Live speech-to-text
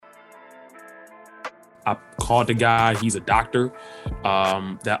I called the guy. He's a doctor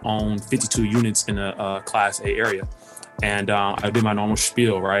that owned 52 units in a Class A area. And I did my normal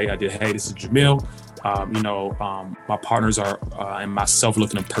spiel, right? I did, hey, this is Jamil. My partners are and myself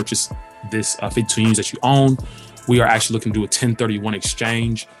looking to purchase this 52 units that you own. We are actually looking to do a 1031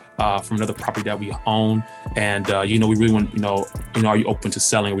 exchange from another property that we own. And, we really want, are you open to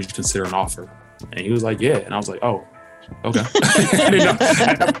selling or would you consider an offer? And he was like, yeah. And I was like, oh, okay.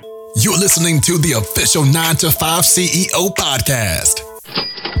 You're listening to the official 9 to 5 CEO podcast.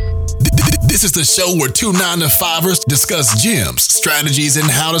 This is the show where two 9-to-5ers discuss gems, strategies, and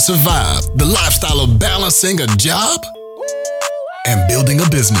how to survive the lifestyle of balancing a job and building a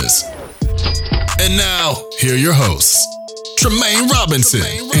business. And now, here are your hosts, Tremaine Robinson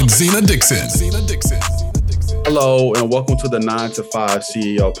and Zena Dixon. Hello, and welcome to the 9 to 5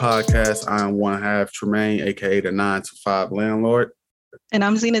 CEO podcast. I am one half Tremaine, aka the 9 to 5 landlord. And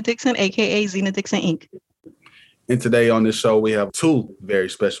I'm Zena Dixon, aka Zena Dixon Inc. And today on this show, we have two very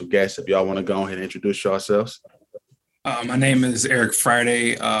special guests. If y'all want to go ahead and introduce yourselves. My name is Eric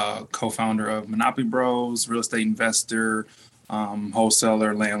Friday, co-founder of Monopoly Bros, real estate investor,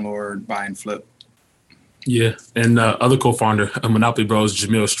 wholesaler, landlord, buy and flip. Yeah, and other co-founder of Monopoly Bros,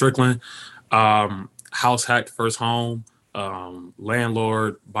 Jamil Strickland, house hacked first home,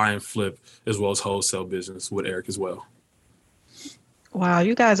 landlord, buy and flip, as well as wholesale business with Eric as well. Wow,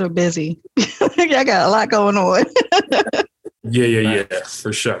 you guys are busy. Y'all got a lot going on. Yeah,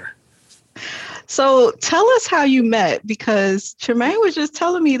 for sure. So tell us how you met, because Tremaine was just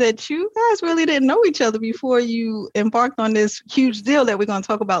telling me that you guys really didn't know each other before you embarked on this huge deal that we're going to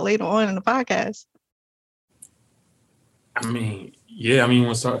talk about later on in the podcast.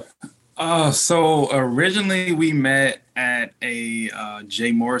 We'll start. So originally we met at a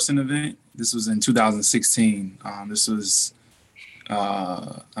Jay Morrison event. This was in 2016.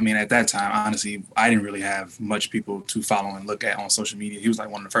 At that time, honestly, I didn't really have much people to follow and look at on social media. He was like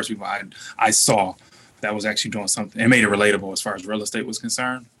one of the first people I saw that was actually doing something and made it relatable as far as real estate was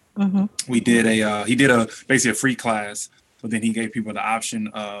concerned. Mm-hmm. He did basically a free class, but then he gave people the option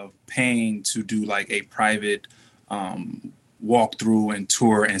of paying to do like a private walk through and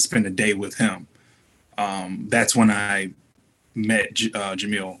tour and spend a day with him. That's when I met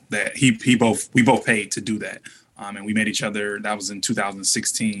Jamil. That we both paid to do that. And we met each other. That was in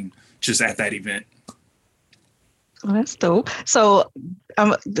 2016, just at that event. Oh, that's dope. So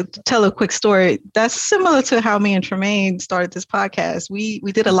to tell a quick story. That's similar to how me and Tremaine started this podcast. We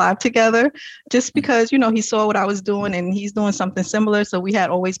did a live together just because, he saw what I was doing and he's doing something similar. So we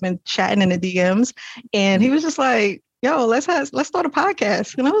had always been chatting in the DMs. And he was just like, yo, let's start a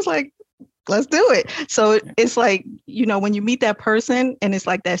podcast. And I was like, let's do it. So it's like, when you meet that person and it's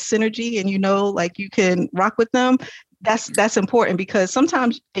like that synergy and like you can rock with them, that's important, because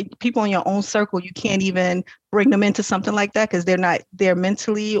sometimes people in your own circle, you can't even bring them into something like that because they're not there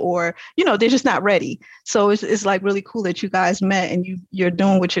mentally, or, they're just not ready. So it's like really cool that you guys met and you're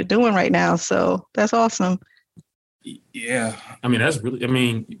doing what you're doing right now. So that's awesome. Yeah. That's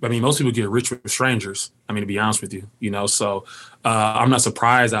really, most people get rich with strangers. To be honest with you, so I'm not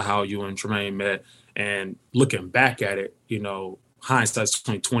surprised at how you and Tremaine met, and looking back at it, hindsight's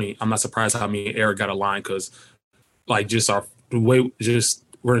 2020. I'm not surprised how me and Eric got aligned, because we're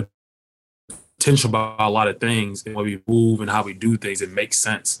intentional about a lot of things, and when we move and how we do things, it makes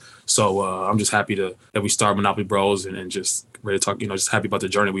sense. So I'm just happy that we started Monopoly Bros and just ready to talk, just happy about the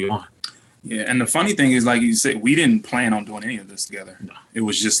journey we're on. Yeah, and the funny thing is, like you said, we didn't plan on doing any of this together. No. It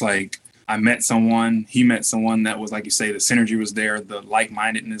was just like I met someone, he met someone that was, like you say, the synergy was there, the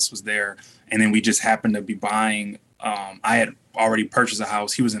like-mindedness was there, and then we just happened to be buying. I had already purchased a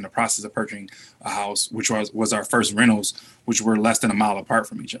house. He was in the process of purchasing a house, which was our first rentals, which were less than a mile apart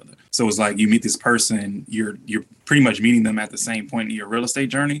from each other. So it's like you meet this person, you're pretty much meeting them at the same point in your real estate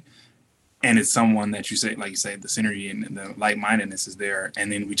journey. And it's someone that the synergy and the like-mindedness is there.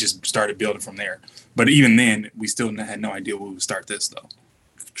 And then we just started building from there. But even then, we still had no idea we would start this, though.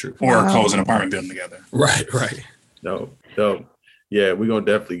 True. Or close an apartment building together. Right. Dope. Yeah, we're going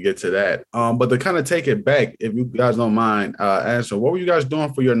to definitely get to that. But to kind of take it back, if you guys don't mind, answer, what were you guys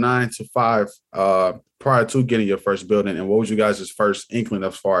doing for your 9 to 5 prior to getting your first building? And what was you guys' first inkling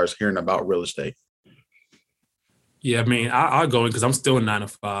as far as hearing about real estate? Yeah, I'll go in because I'm still in 9 to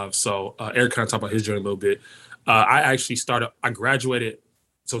 5. So Eric kind of talked about his journey a little bit. I graduated.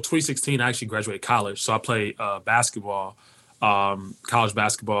 So 2016, I actually graduated college. So I played basketball, college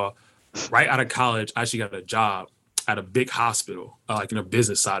basketball. Right out of college, I actually got a job at a big hospital, like in the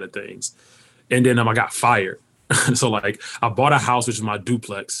business side of things. And then I got fired. So I bought a house, which is my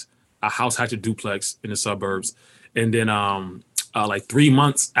duplex, a house hacked a duplex in the suburbs. And then 3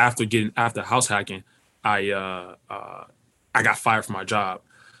 months after house hacking, I got fired from my job.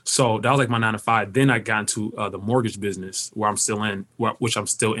 So that was like my 9 to 5. Then I got into the mortgage business where I'm still in, which I'm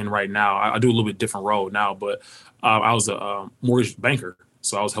still in right now. I do a little bit different role now, but I was a mortgage banker.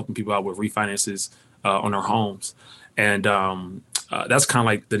 So I was helping people out with refinances on their homes. And that's kind of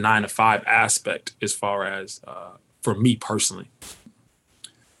like the 9 to 5 aspect as far as for me personally.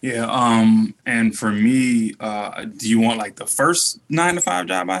 Yeah. And for me, do you want like the first 9 to 5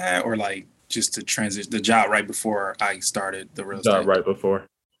 job I had, or like just to transition the job right before I started the real estate? Job right before.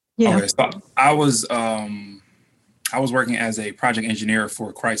 Yeah. Okay, so I was working as a project engineer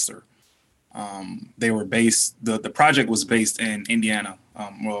for Chrysler. They were based. The project was based in Indiana.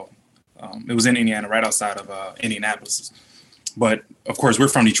 It was in Indiana, right outside of Indianapolis. But of course, we're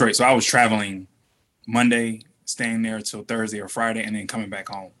from Detroit, so I was traveling Monday, staying there till Thursday or Friday, and then coming back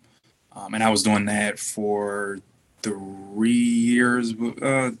home. And I was doing that for 3 years,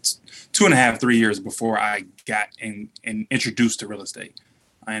 2.5, 3 years before I got introduced to real estate.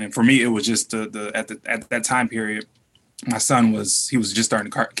 And for me, it was just at that time period, my son was just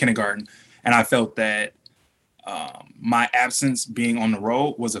starting kindergarten, and I felt that my absence being on the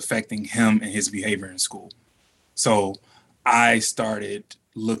road was affecting him and his behavior in school. So I started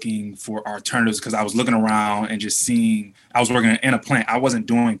looking for alternatives because I was looking around and just seeing. I was working in a plant. I wasn't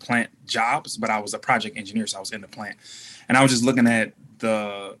doing plant jobs, but I was a project engineer, so I was in the plant, and I was just looking at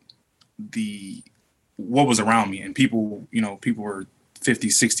the what was around me, and people were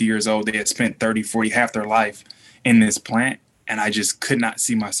 50, 60 years old. They had spent 30, 40, half their life in this plant. And I just could not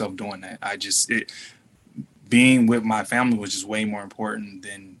see myself doing that. Being with my family was just way more important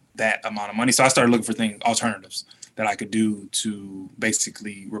than that amount of money. So I started looking for alternatives that I could do to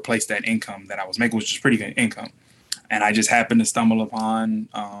basically replace that income that I was making, which was pretty good income. And I just happened to stumble upon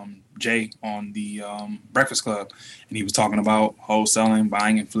Jay on the Breakfast Club. And he was talking about wholesaling,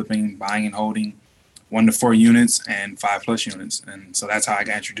 buying and flipping, buying and holding 1 to 4 units and 5+ units. And so that's how I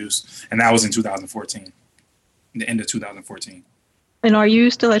got introduced. And that was in 2014, the end of 2014. And are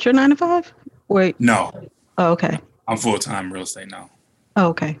you still at your 9 to 5? Or No. Oh, okay. I'm full-time real estate now. Oh,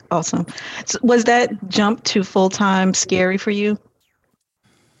 okay. Awesome. So was that jump to full-time scary for you?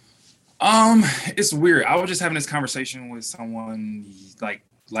 It's weird. I was just having this conversation with someone like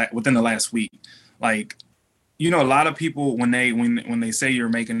within the last week. Like, a lot of people when they say you're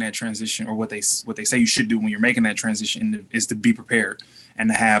making that transition, or what they say you should do when you're making that transition is to be prepared and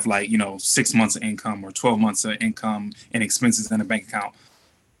to have 6 months of income or 12 months of income and expenses in a bank account.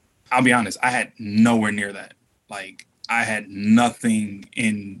 I'll be honest, I had nowhere near that. Like, I had nothing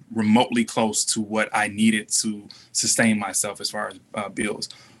in remotely close to what I needed to sustain myself as far as bills.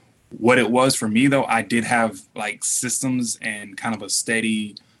 What it was for me, though, I did have systems and kind of a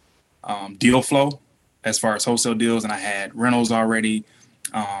steady deal flow as far as wholesale deals, and I had rentals already,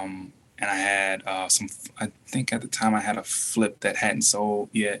 and I had some. I think at the time I had a flip that hadn't sold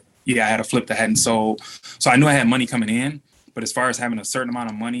yet. Yeah, I had a flip that hadn't sold, so I knew I had money coming in. But as far as having a certain amount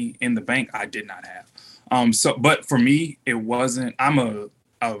of money in the bank, I did not have. But for me, it wasn't. I'm a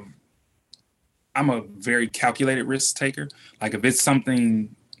very calculated risk taker. Like, if it's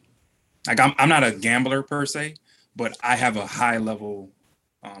something, I'm not a gambler per se, but I have a high level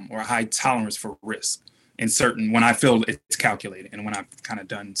or a high tolerance for risk in certain, when I feel it's calculated and when I've kind of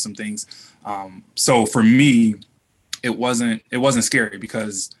done some things. So for me, it wasn't scary,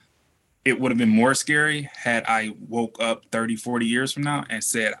 because it would have been more scary had I woke up 30, 40 years from now and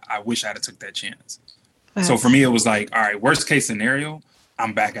said, I wish I'd have took that chance. So for me, it was like, all right, worst case scenario,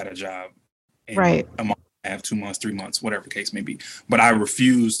 I'm back at a job in a month, I have 2 months, 3 months, whatever the case may be. But I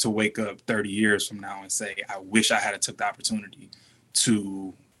refuse to wake up 30 years from now and say, I wish I had took the opportunity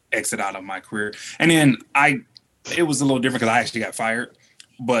to exit out of my career. And then it was a little different because I actually got fired.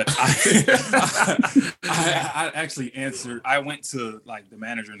 But I actually answered. I went to the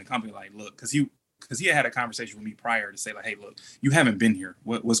manager in the company, look, because he had a conversation with me prior to say, hey, look, you haven't been here.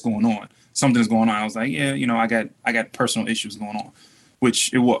 What's going on? Something's going on. I was like, yeah, I got personal issues going on,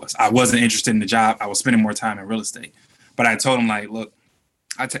 which it was. I wasn't interested in the job. I was spending more time in real estate. But I told him, look,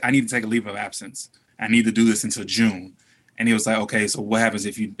 I need to take a leave of absence. I need to do this until June. And he was like, okay, so what happens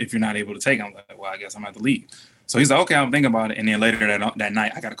if you're not able to take it? I'm like, well, I guess I'm going to have to leave. So he's like, okay, I'm thinking about it. And then later that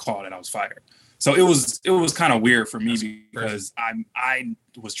night, I got a call that I was fired. So it was kind of weird for me, because I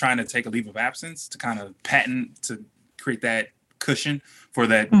was trying to take a leave of absence to kind of to create that cushion for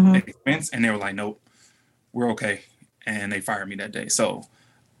that expense. And they were like, nope, we're okay. And they fired me that day. So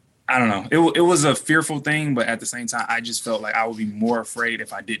I don't know. It was a fearful thing, but at the same time, I just felt like I would be more afraid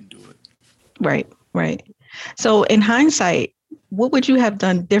if I didn't do it. Right. So in hindsight, what would you have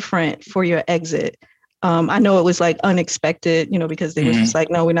done different for your exit? I know it was unexpected, because they were just like,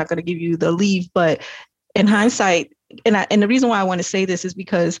 no, we're not going to give you the leave. But in hindsight, and the reason why I want to say this is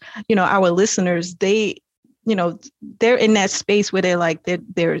because, our listeners, they're in that space where they're like,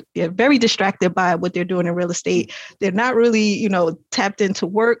 they're very distracted by what they're doing in real estate. They're not really, tapped into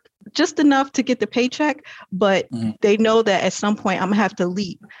work just enough to get the paycheck, but they know that at some point I'm gonna have to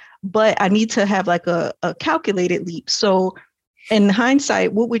leap, but I need to have like a calculated leap. So in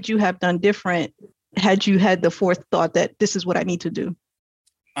hindsight, what would you have done different had you had the forethought that this is what I need to do?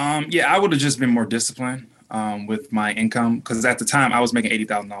 I would have just been more disciplined with my income, because at the time I was making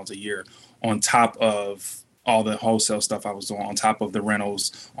 $80,000 a year on top of all the wholesale stuff I was doing, on top of the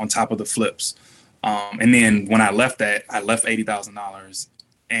rentals, on top of the flips. And then when I left $80,000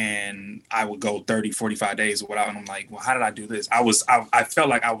 and I would go 30, 45 days without, and I'm like, well, how did I do this? I felt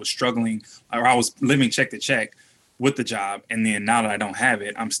like I was struggling, or I was living check to check with the job. And then now that I don't have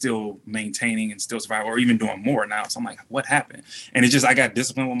it, I'm still maintaining and still surviving, or even doing more now. So I'm like, what happened? And it's just, I got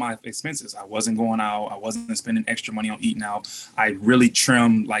disciplined with my expenses. I wasn't going out. I wasn't spending extra money on eating out. I really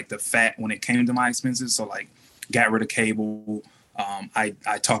trimmed like the fat when it came to my expenses. So like got rid of cable. I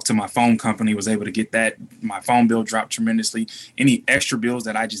talked to my phone company, was able to get that. My phone bill dropped tremendously. Any extra bills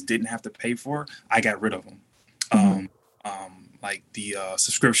that I just didn't have to pay for, I got rid of them. Like the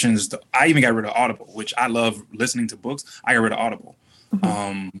subscriptions. I even got rid of Audible, which I love listening to books. I got rid of Audible.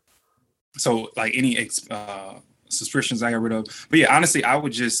 So like any subscriptions I got rid of. But yeah, honestly, I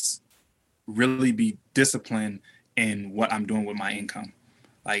would just really be disciplined in what I'm doing with my income.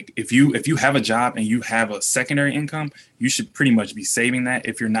 Like if you have a job and you have a secondary income, you should pretty much be saving that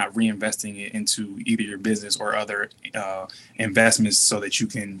if you're not reinvesting it into either your business or other investments, so that you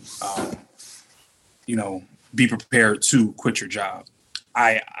can, be prepared to quit your job.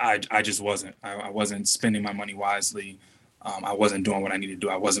 I just wasn't. I wasn't spending my money wisely. I wasn't doing what I needed to do.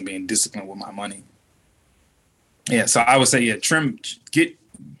 I wasn't being disciplined with my money. Yeah, so I would say, trim, get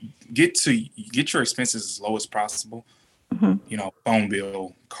your expenses as low as possible. Phone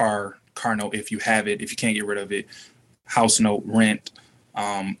bill, car note if you have it, if you can't get rid of it, house note, rent,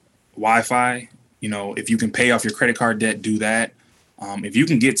 Wi-Fi. If you can pay off your credit card debt, do that. If you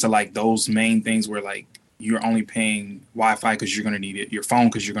can get to like those main things where like you're only paying Wi-Fi because you're going to need it, your phone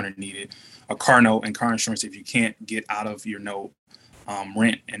because you're going to need it, a car note and car insurance if you can't get out of your note,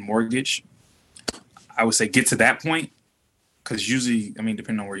 rent and mortgage, I would say get to that point, because usually,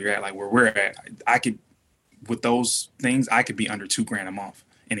 depending on where you're at, like where we're at, with those things, I could be under $2,000 a month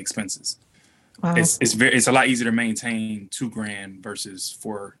in expenses. Wow. It's a lot easier to maintain $2,000 versus $4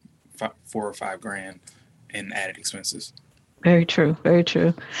 or $5,000 in added expenses. Very true. Very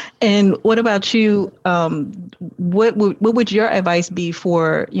true. And what about you? What would your advice be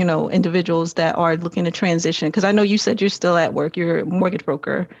for, individuals that are looking to transition? Because I know you said you're still at work. You're a mortgage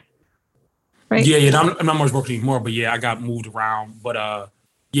broker, right? Yeah. I'm not much working anymore, but yeah, I got moved around. But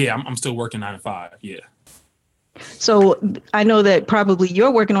I'm still working 9 to 5. Yeah. So I know that probably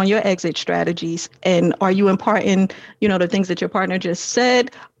you're working on your exit strategies. And are you imparting, the things that your partner just said?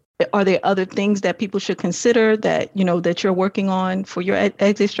 Are there other things that people should consider that, that you're working on for your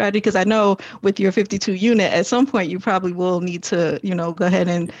exit strategy? Because I know with your 52 unit, at some point, you probably will need to, go ahead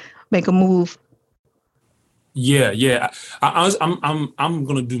and make a move. Yeah. I'm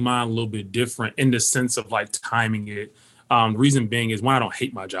going to do mine a little bit different in the sense of like timing it. The reason being is, one, I don't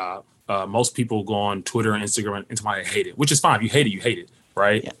hate my job. Most people go on Twitter and Instagram and somebody hate it, which is fine. If you hate it,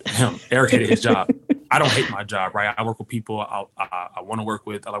 right? Yeah. Eric hated his job. I don't hate my job, right? I work with people I want to work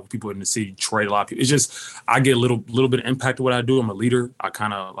with. I like people in the city, Detroit, a lot of people. It's just, I get a little bit of impact of what I do. I'm a leader. I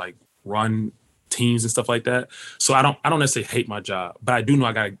kind of like run teams and stuff like that. So I don't necessarily hate my job, but I do know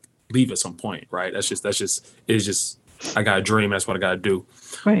I got to leave at some point, right? It's just, I got a dream. That's what I got to do.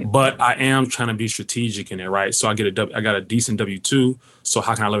 Right. But I am trying to be strategic in it, right? So I got a decent W-2. So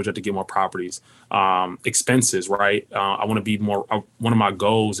how can I leverage that to get more properties? Expenses, right? I want to be more, one of my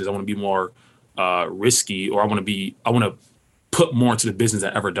goals is I want to be more risky, or I want to put more into the business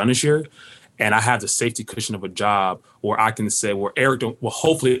than I've ever done this year. And I have the safety cushion of a job where I can say,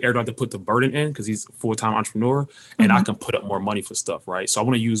 hopefully Eric don't have to put the burden in, because he's a full-time entrepreneur, and I can put up more money for stuff, right? So I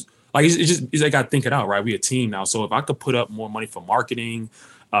want to use, like, I got to think it out, right? We a team now. So if I could put up more money for marketing,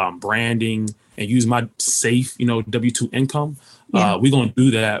 branding, and use my safe, W-2 income, we're going to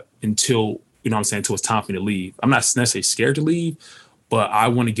do that until, until it's time for me to leave. I'm not necessarily scared to leave, but I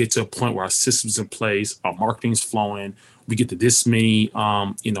want to get to a point where our system's in place, our marketing's flowing, we get to this many,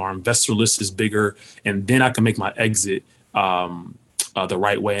 our investor list is bigger, and then I can make my exit the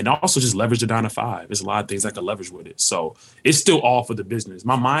right way. And also just leverage the 9 to 5. There's a lot of things I can leverage with it. So it's still all for the business.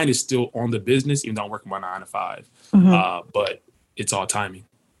 My mind is still on the business, even though I'm working my 9 to 5. But it's all timing.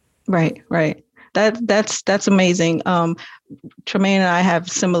 Right. That's amazing. Tremaine and I have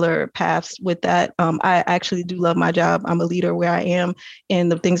similar paths with that. I actually do love my job. I'm a leader where I am,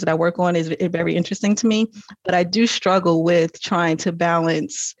 and the things that I work on is very interesting to me. But I do struggle with trying to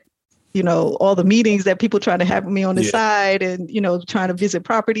balance, all the meetings that people try to have with me on the side, and trying to visit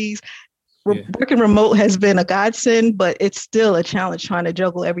properties. Working remote has been a godsend, but it's still a challenge trying to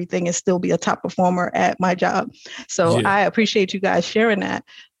juggle everything and still be a top performer at my job. So I appreciate you guys sharing that.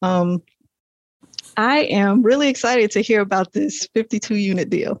 I am really excited to hear about this 52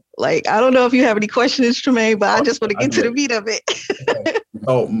 unit deal. Like, I don't know if you have any questions, Tremaine, but I just want to get to the meat of it.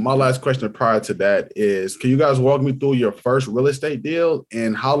 Oh, my last question prior to that is, can you guys walk me through your first real estate deal,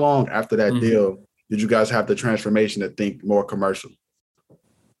 and how long after that deal did you guys have the transformation to think more commercial?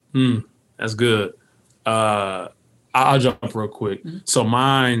 That's good. I'll jump real quick. So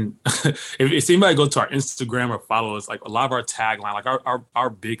mine, if anybody go to our Instagram or follow us, like a lot of our tagline, like our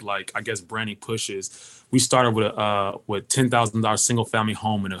big, like, I guess, branding pushes, we started with $10,000 single family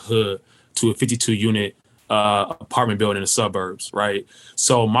home in the hood to a 52 unit apartment building in the suburbs, right?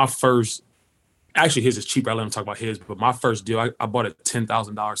 So my first, actually his is cheaper. I let him talk about his, but my first deal, I bought a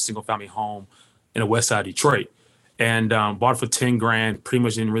 $10,000 single family home in the west side of Detroit. And bought it for 10 grand, pretty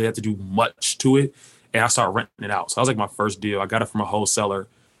much didn't really have to do much to it. And I started renting it out. So that was like my first deal. I got it from a wholesaler,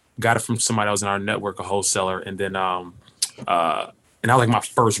 got it from somebody that was in our network, a wholesaler. And then, and that was like my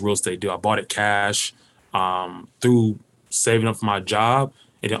first real estate deal. I bought it cash through saving up for my job.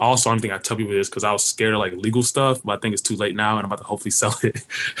 And then also, only thing I tell people is because I was scared of like legal stuff, but I think it's too late now and I'm about to hopefully sell it.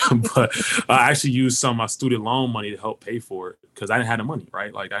 But I actually used some of my student loan money to help pay for it because I didn't have the money,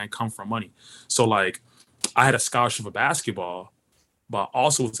 right? Like I didn't come from money. So like, I had a scholarship for basketball, but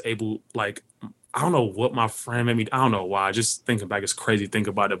also was able, like, I don't know what my friend made me, I don't know why. Just thinking back, it's crazy to think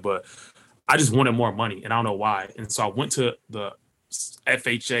about it, but I just wanted more money and I don't know why. And so I went to the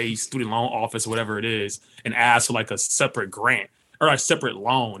FHA student loan office or whatever it is and asked for like a separate grant or a separate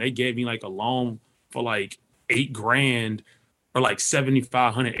loan. They gave me like a loan for like $8 grand or like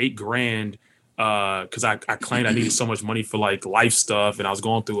 7,500, $8 grand. Because I claimed I needed so much money for like life stuff and I was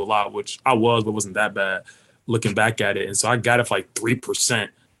going through a lot, which I was, but wasn't that bad looking back at it. And so I got it for like 3%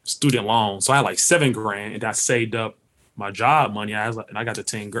 student loan. So I had like 7 grand and I saved up my job money. And I got the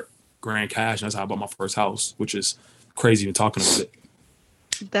 10 grand cash and that's how I bought my first house, which is crazy even talking about it.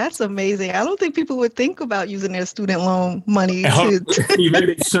 That's amazing. I don't think people would think about using their student loan money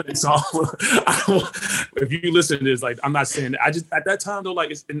Maybe they shouldn't. So if you listen to this, like, I'm not saying that. I just, at that time though,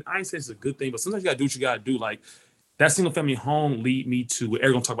 like, and I ain't saying it's a good thing, but sometimes you gotta do what you gotta do. Like that single family home lead me to what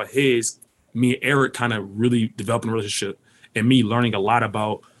Eric gonna talk about his, me and Eric kind of really developing a relationship and me learning a lot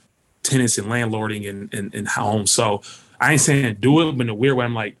about tenants and landlording and homes. So I ain't saying do it, but in a weird way,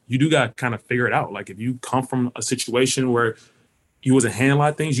 I'm like, you do gotta kind of figure it out. Like if you come from a situation where you wasn't handling a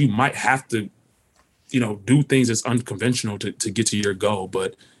lot of things, you might have to, do things that's unconventional to get to your goal.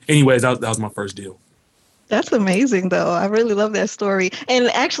 But anyways, that was my first deal. That's amazing, though. I really love that story. And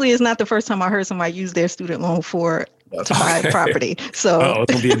actually, it's not the first time I heard somebody use their student loan to buy property. So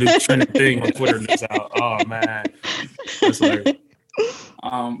it's gonna be a new trending thing on Twitter. Oh man, that's hilarious.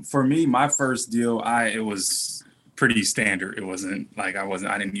 For me, my first deal, it was pretty standard. It wasn't like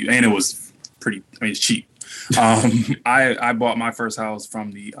I didn't use, and it was pretty. I mean, it's cheap. I bought my first house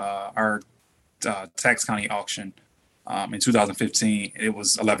from our tax county auction in 2015. It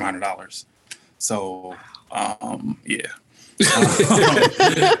was $1,100. So yeah.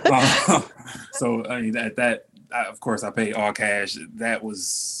 So I mean of course I paid all cash. That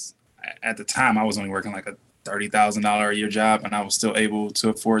was at the time I was only working like a $30,000 a year job, and I was still able to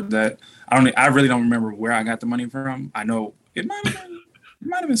afford that. I really don't remember where I got the money from. I know it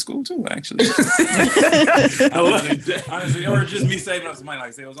might have been school too, actually. Honestly, or just me saving up some money. Like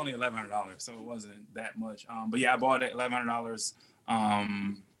I said, it was only $1,100, so it wasn't that much. But yeah, I bought it $1,100.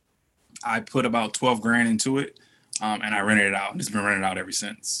 I put about 12 grand into it, and I rented it out. It's been rented out ever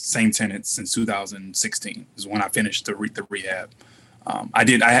since. Same tenants since 2016 is when I finished the rehab. I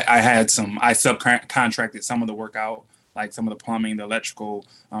subcontracted some of the work out, like some of the plumbing, the electrical,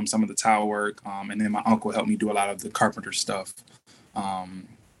 some of the tile work, and then my uncle helped me do a lot of the carpenter stuff. And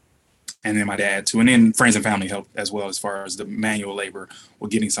then my dad too, and then friends and family helped as well as far as the manual labor with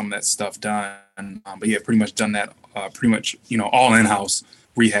getting some of that stuff done. But yeah, pretty much done that, all in-house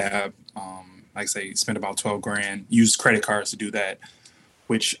rehab. Like I say, spent about 12 grand, used credit cards to do that,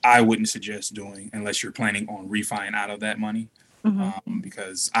 which I wouldn't suggest doing unless you're planning on refining out of that money. Mm-hmm.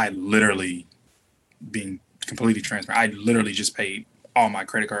 Because I literally, being completely transparent, I literally just paid all my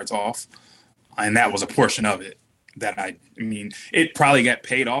credit cards off. And that was a portion of it that I mean, it probably got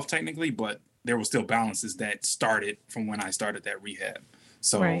paid off technically, but there were still balances that started from when I started that rehab.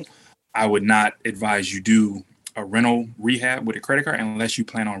 So, right. I would not advise you do a rental rehab with a credit card unless you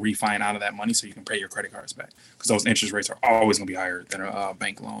plan on refining out of that money so you can pay your credit cards back, because those interest rates are always going to be higher than a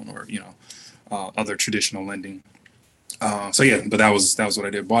bank loan or other traditional lending. So yeah, but that was what I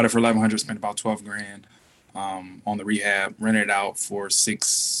did. Bought it for $1,100, spent about $12,000 on the rehab, rented it out for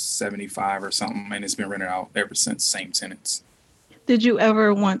 $675 or something, and it's been rented out ever since. Same tenants. Did you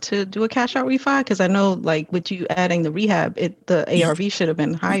ever want to do a cash out refi? Because I know, like, with you adding the rehab, the ARV should have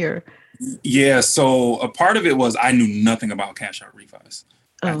been higher. Yeah, so a part of it was I knew nothing about cash out refis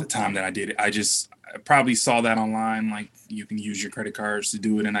at the time that I did it. I probably saw that online, like you can use your credit cards to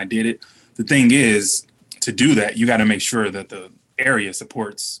do it, and I did it. The thing is, to do that, you got to make sure that the area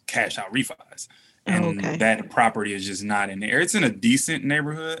supports cash out refis, and that property is just not in there. It's in a decent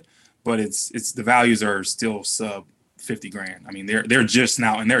neighborhood, but it's the values are still sub $50,000. I mean, they're just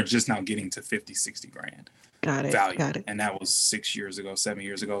now getting to $50,000-$60,000. Got it. And that was 7 years ago.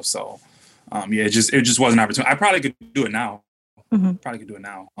 So, it just wasn't an opportunity. I probably could do it now.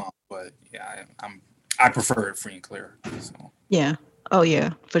 But yeah, I prefer it free and clear. So. Yeah. Oh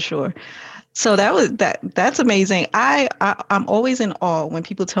yeah, for sure. So that's amazing. I'm always in awe when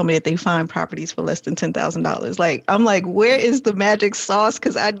people tell me that they find properties for less than $10,000. Like, I'm like, where is the magic sauce?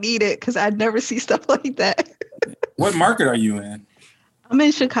 Because I need it. Because I never see stuff like that. What market are you in? I'm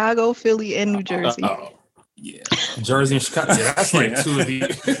in Chicago, Philly, and New Jersey. Yeah, Jersey and Chicago. Yeah, that's like two of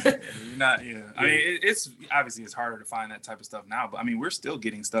the. Not. Yeah, I mean, it's obviously it's harder to find that type of stuff now, but I mean, we're still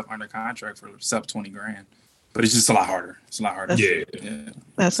getting stuff under contract for sub $20,000, but it's just a lot harder. It's a lot harder.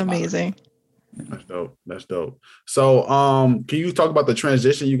 That's amazing. That's dope. So, can you talk about the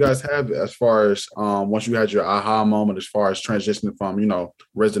transition you guys have as far as once you had your aha moment, as far as transitioning from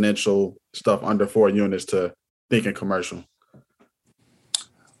residential stuff under 4 units to thinking commercial?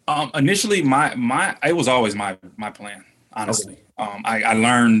 Initially, it was always my plan. Honestly, I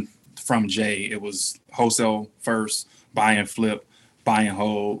learned from Jay. It was wholesale first, buy and flip, buy and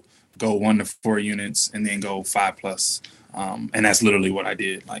hold, go 1 to 4 units, and then go 5+. And that's literally what I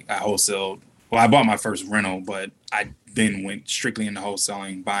did. Like, I wholesaled. Well, I bought my first rental, but I then went strictly into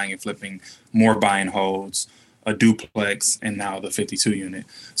wholesaling, buying and flipping, more buy and holds, a duplex, and now the 52 unit.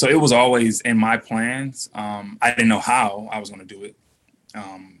 So it was always in my plans. I didn't know how I was going to do it.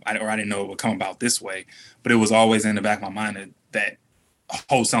 I didn't know it would come about this way, but it was always in the back of my mind that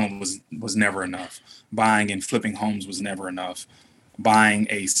wholesaling was never enough. Buying and flipping homes was never enough. Buying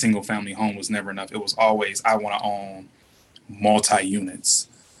a single family home was never enough. It was always, I want to own multi-units.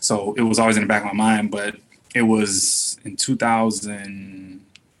 So it was always in the back of my mind, but it was in 2000,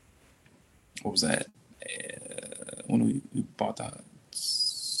 what was that? When we bought that?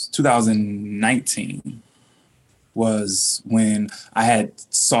 2019 was when I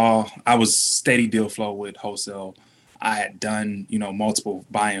was steady deal flow with wholesale. I had done, multiple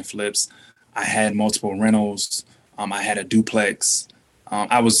buy and flips. I had multiple rentals. I had a duplex.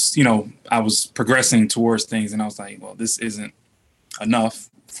 I was progressing towards things, and I was like, well, this isn't enough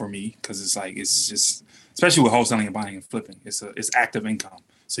for me, because it's just, especially with wholesaling and buying and flipping, it's active income.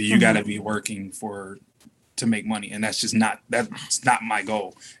 So you got to be working to make money, and that's not my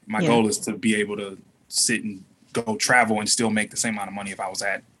goal. My goal is to be able to sit and go travel and still make the same amount of money if I was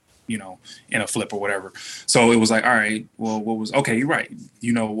at, in a flip or whatever. So it was like, all right, well, you're right.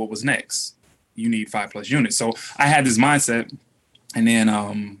 What was next? You need 5+ units. So I had this mindset. And then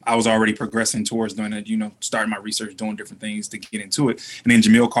I was already progressing towards doing it, starting my research, doing different things to get into it. And then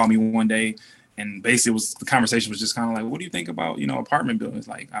Jamil called me one day, and basically the conversation was just kind of like, what do you think about, apartment buildings?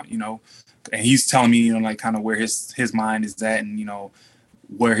 Like, and he's telling me, like kind of where his mind is at, and,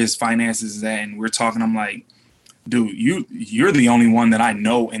 where his finances is at. And we're talking, I'm like, dude, you're the only one that I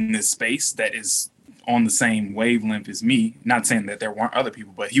know in this space that is on the same wavelength as me. Not saying that there weren't other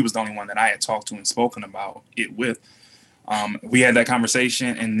people, but he was the only one that I had talked to and spoken about it with. We had that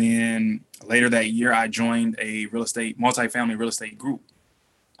conversation, and then later that year, I joined a multifamily real estate group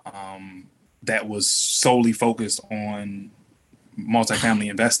that was solely focused on multifamily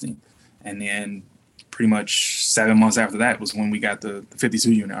investing. And then pretty much 7 months after that was when we got the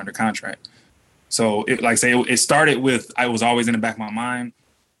 52 unit under contract. So it started with, I was always in the back of my mind.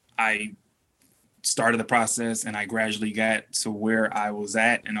 I started the process, and I gradually got to where I was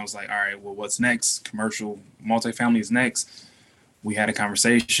at, and I was like, all right, well, what's next? Commercial multifamily is next. We had a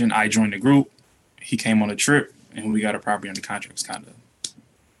conversation. I joined the group. He came on a trip, and we got a property under contract. It's kind of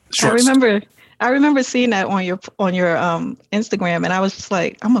short. I remember seeing that on your Instagram, and I was just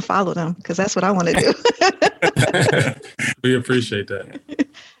like, I'm gonna follow them because that's what I want to do. We appreciate that.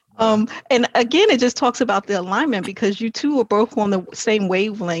 And again, it just talks about the alignment because you two are both on the same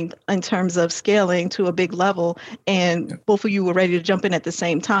wavelength in terms of scaling to a big level, and both of you were ready to jump in at the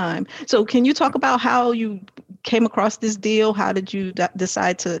same time. So can you talk about how you came across this deal? How did you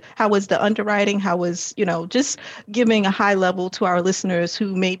decide how was the underwriting? How was, just giving a high level to our listeners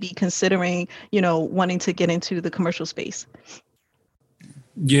who may be considering, wanting to get into the commercial space?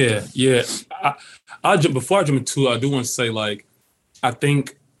 Yeah. Before I jump into it, I do want to say, I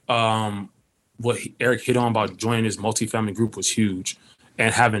think what Eric hit on about joining this multifamily group was huge,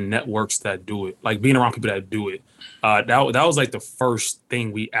 and having networks that do it, being around people that do it. That was the first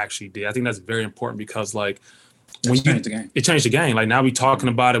thing we actually did. I think that's very important because it changed the game. Now we talking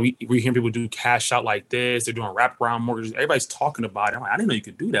about it. We hearing people do cash out like this. They're doing wraparound mortgages. Everybody's talking about it. I'm I didn't know you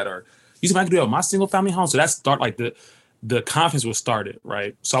could do that, or you said I could do that with my single family home. So that start the confidence was started,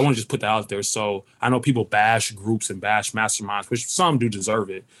 right? So I want to just put that out there. So I know people bash groups and bash masterminds, which some do deserve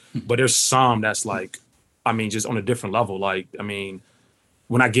it, but there's some that's just on a different level.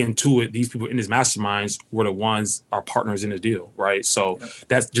 When I get into it, these people in these masterminds were the ones, our partners in the deal, right? So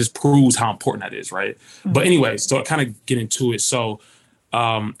that just proves how important that is, right? Mm-hmm. But anyway, so I kind of get into it. So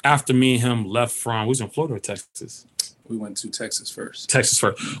after me and him left we was in Florida or Texas? We went to Texas first.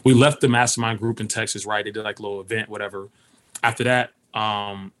 We left the mastermind group in Texas, right? They did a little event, whatever. After that,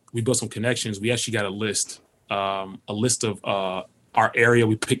 we built some connections. We actually got a list of our area.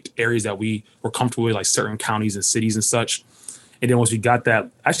 We picked areas that we were comfortable with, certain counties and cities and such. And then once we got that,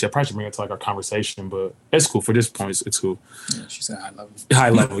 actually, I probably should bring it to our conversation, but it's cool. For this point, it's cool. Yeah, she said high level. High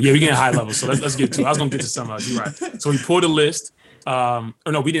level. Yeah, we getting high level. So let's get to it. I was going to get to some of it. You're right. So we pulled a list. We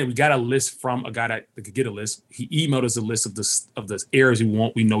didn't. We got a list from a guy that could get a list. He emailed us a list of the areas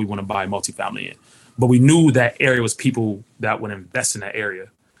we know we want to buy multifamily in. But we knew that area was people that would invest in that area.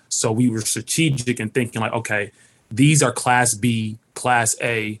 So we were strategic in thinking okay, these are Class B, Class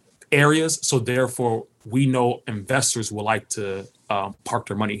A areas. So therefore, we know investors will like to park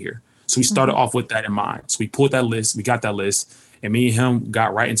their money here. So we started off with that in mind. So we pulled that list. We got that list. And me and him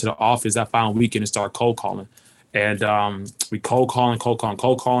got right into the office that final weekend and started cold calling. And we cold calling.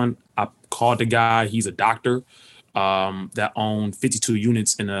 I called the guy. He's a doctor that owned 52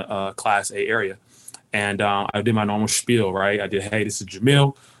 units in a Class A area. And I did my normal spiel, right? I did, hey, this is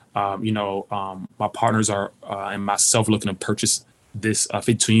Jamil. My partners are and myself looking to purchase this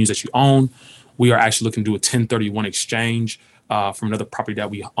 52 units that you own. We are actually looking to do a 1031 exchange from another property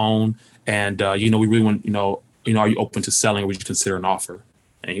that we own. And, we really want, are you open to selling, or would you consider an offer?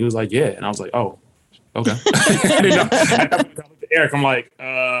 And he was like, yeah. And I was like, oh. Okay. I didn't know. Eric, I'm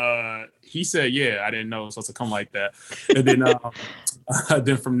he said, yeah, I didn't know. So to come like that. And then,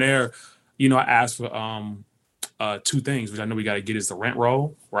 then from there, I asked for two things, which I know we got to get is the rent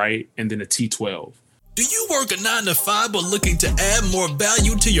roll, right? And then the T12. Do you work a 9-to-5 but looking to add more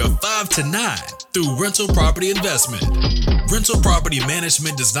value to your 5 to 9 through rental property investment? Rental property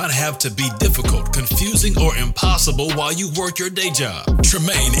management does not have to be difficult, confusing, or impossible while you work your day job.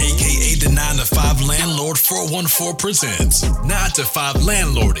 Tremaine, aka the 9-to-5 Landlord 414 presents 9-to-5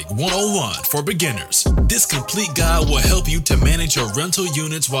 Landlording 101 for beginners. This complete guide will help you to manage your rental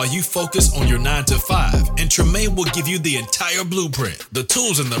units while you focus on your 9-to-5, and Tremaine will give you the entire blueprint, the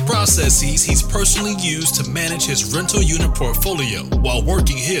tools and the processes he's personally used to manage his rental unit portfolio while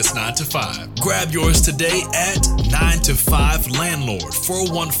working his 9-to-5. Grab yours today at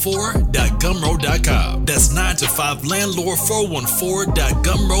 9to5landlord414.gumroad.com. That's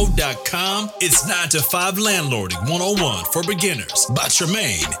 9to5landlord414.gumroad.com. It's 9-to-5 Landlording 101 for beginners by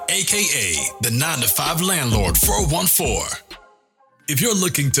Tremaine, aka the 9-to-5 Landlord 414. If you're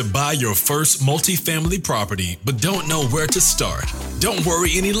looking to buy your first multifamily property but don't know where to start, don't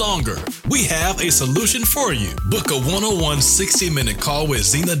worry any longer. We have a solution for you. Book a 101 60-minute call with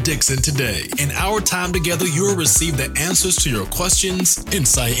Zena Dixon today. In our time together, you will receive the answers to your questions,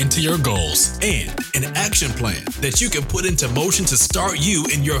 insight into your goals, and an action plan that you can put into motion to start you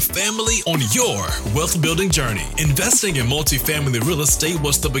and your family on your wealth building journey. Investing in multifamily real estate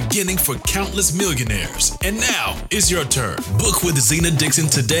was the beginning for countless millionaires. And now is your turn. Book with Zena Dixon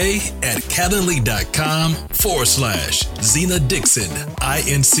today at Calendly.com/Zena Dixon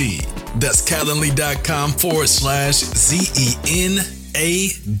INC. That's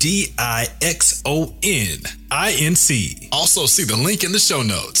Calendly.com/ZENADIXON INC. Also see the link in the show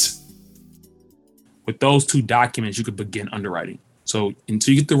notes. With those two documents, you could begin underwriting. So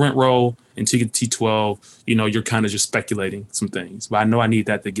until you get the rent roll, until you get T12, you're kind of just speculating some things. But I know I need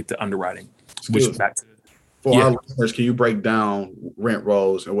that to get the underwriting. Which back to For our listeners, can you break down rent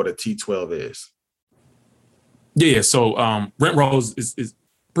rolls and what a T12 is? Yeah. So rent rolls is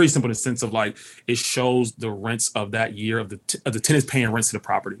pretty simple in the sense of like it shows the rents of that year of the tenants paying rents to the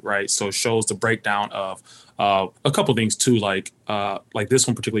property, right? So it shows the breakdown of a couple of things too, like this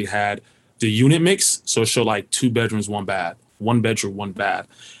one particularly had the unit mix. So it showed like 2 bedrooms, 1 bath, 1 bedroom, 1 bath,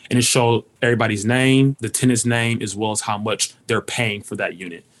 and it showed everybody's name, the tenant's name, as well as how much they're paying for that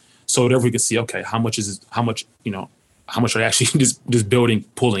unit. So whatever we can see, okay, how much are they actually this building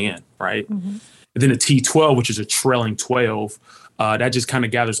pulling in, right? Mm-hmm. And then the T12, which is a trailing 12. That just kind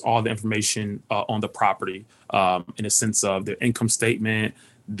of gathers all the information on the property in a sense of the income statement,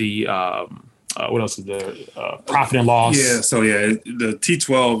 the what else is the profit and loss. Yeah, so the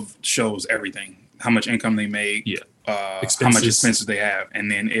T12 shows everything, how much income they make, how much expenses they have,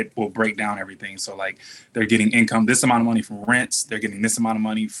 and then it will break down everything. So like they're getting income, this amount of money from rents, they're getting this amount of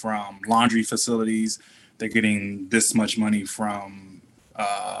money from laundry facilities, they're getting this much money from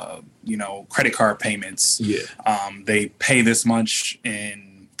credit card payments. They pay this much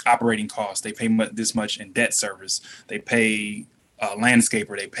in operating costs. They pay this much in debt service. They pay a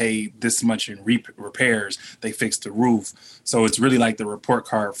landscaper. They pay this much in repairs. They fix the roof. So it's really like the report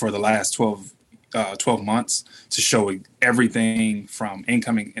card for the last 12 months to show everything from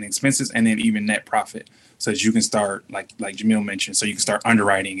income and expenses, and then even net profit. So that you can start, like Jamil mentioned, so you can start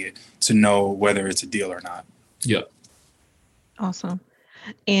underwriting it to know whether it's a deal or not. Yeah. Awesome.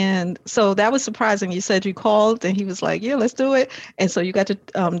 And so that was surprising. You said you called and he was like, yeah, let's do it. And so you got the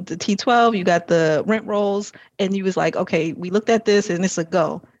T12, you got the rent rolls, and you was like, okay, we looked at this and it's a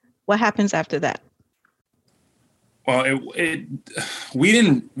go. What happens after that? Well,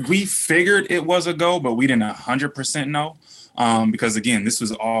 we figured it was a go, but we didn't 100% know. Because again, this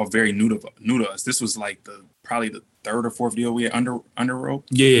was all very new to us. This was like probably the 3rd or 4th deal we had underwrote.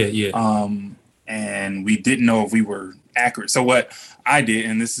 Yeah. And we didn't know if we were accurate. So what I did,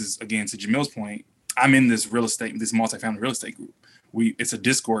 and this is again to Jamil's point, I'm in this multifamily real estate group. It's a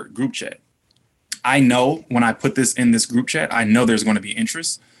Discord group chat. I know when I put this in this group chat, I know there's going to be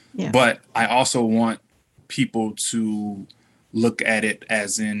interest, but I also want people to look at it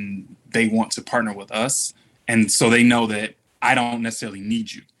as in they want to partner with us. And so they know that I don't necessarily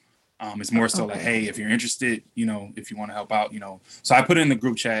need you. It's more so like, hey, if you're interested, if you want to help out, So I put it in the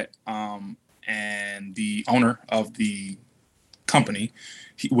group chat, and the owner of the company,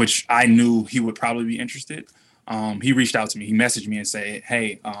 which I knew he would probably be interested, he reached out to me. He messaged me and said,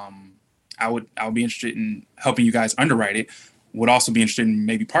 hey, I would be interested in helping you guys underwrite it. Would also be interested in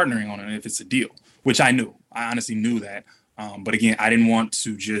maybe partnering on it if it's a deal, which I knew. I honestly knew that. But again, I didn't want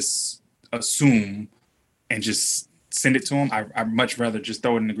to just assume and just send it to him. I'd much rather just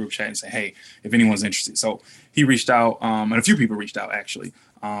throw it in the group chat and say, hey, if anyone's interested. So he reached out, and a few people reached out actually.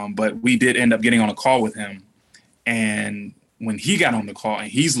 But we did end up getting on a call with him. And when he got on the call and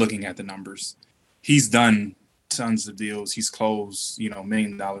he's looking at the numbers, he's done tons of deals. He's closed, $1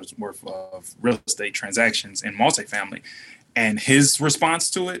 million worth of real estate transactions in multifamily. And his response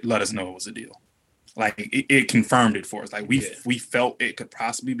to it let us know it was a deal. Like it confirmed it for us. Like we felt it could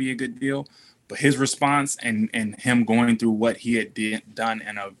possibly be a good deal, but his response and him going through what he had done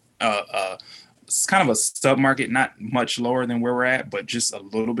in it's kind of a sub-market, not much lower than where we're at, but just a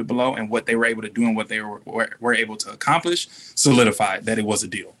little bit below, and what they were able to do and what they were able to accomplish solidified that it was a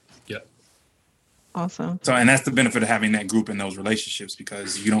deal. Yeah. Awesome. So, and that's the benefit of having that group and those relationships,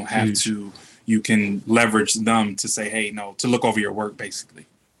 because you don't have to, you can leverage them to say, hey, no, to look over your work, basically.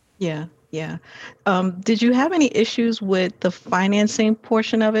 Yeah. Yeah. Did you have any issues with the financing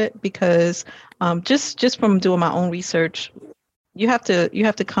portion of it? Because just from doing my own research, you have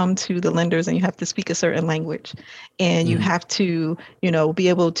to come to the lenders and you have to speak a certain language, and you have to, be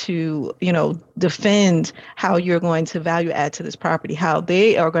able to, defend how you're going to value add to this property, how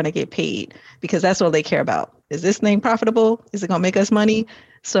they are going to get paid, because that's all they care about. Is this thing profitable? Is it going to make us money?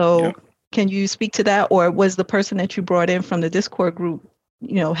 So can you speak to that? Or was the person that you brought in from the Discord group,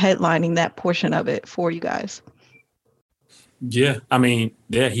 headlining that portion of it for you guys? Yeah. I mean,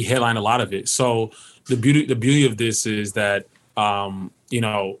 he headlined a lot of it. So the beauty of this is that,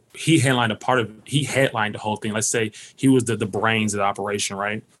 he headlined the whole thing. Let's say he was the brains of the operation,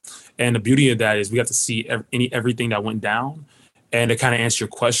 right? And the beauty of that is we got to see everything that went down. And to kind of answer your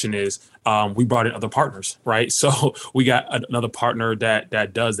question is, we brought in other partners, right? So we got another partner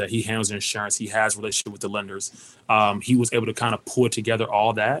that does that. He handles insurance. He has a relationship with the lenders. He was able to kind of pull together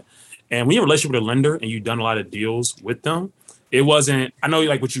all that. And when you have a relationship with a lender and you've done a lot of deals with them, it wasn't, I know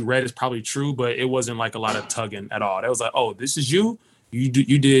like what you read is probably true, but it wasn't like a lot of tugging at all. It was like, oh, this is you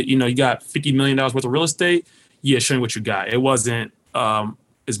did, you got $50 million worth of real estate. Yeah, show me what you got. It wasn't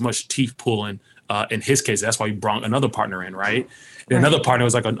as much teeth pulling in his case, that's why he brought another partner in, right? And another partner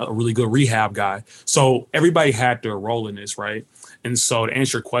was like a really good rehab guy. So everybody had their role in this, right? And so to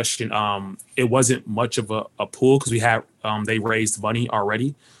answer your question, it wasn't much of a pool because we had they raised money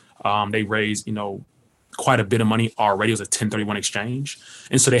already. They raised, quite a bit of money already. It was a 1031 exchange.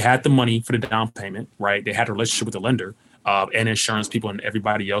 And so they had the money for the down payment, right? They had a relationship with the lender and insurance people and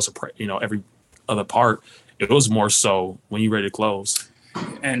everybody else, every other part. It was more so when you're ready to close.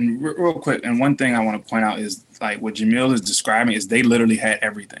 And real quick, and one thing I want to point out is like what Jamil is describing is they literally had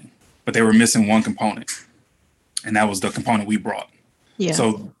everything, but they were missing one component. And that was the component we brought. Yeah.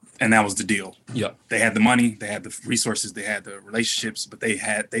 So, and that was the deal. Yeah. They had the money, they had the resources, they had the relationships, but they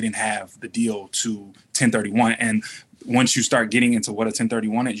didn't have the deal to 1031. And once you start getting into what a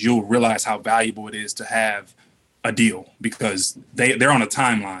 1031 is, you'll realize how valuable it is to have a deal because they're on a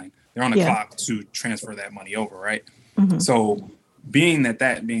timeline. They're on a clock to transfer that money over, right? Mm-hmm. So being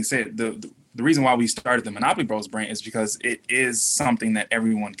said, the reason why we started the Monopoly Bros brand is because it is something that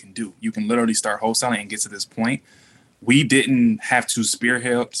everyone can do. You can literally start wholesaling and get to this point. We didn't have to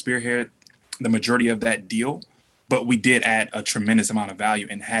spearhead the majority of that deal, but we did add a tremendous amount of value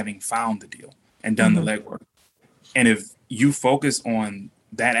in having found the deal and done the legwork. And if you focus on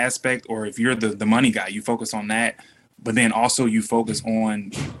that aspect, or if you're the money guy, you focus on that, but then also you focus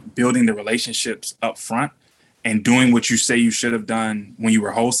on building the relationships up front and doing what you say you should have done when you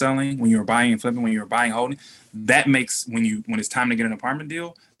were wholesaling, when you were buying and flipping, when you were buying, holding, that makes when it's time to get an apartment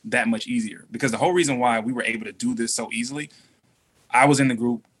deal, that much easier. Because the whole reason why we were able to do this so easily, I was in the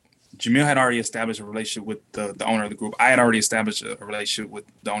group. Jamil had already established a relationship with the owner of the group. I had already established a relationship with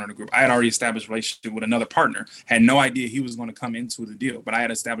the owner of the group. I had already established a relationship with another partner. Had no idea he was going to come into the deal, but I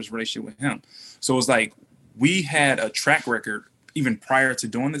had established a relationship with him. So it was like we had a track record even prior to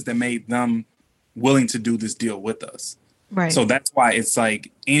doing this that made them willing to do this deal with us. Right. So that's why it's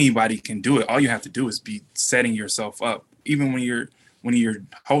like anybody can do it. All you have to do is be setting yourself up, even when you're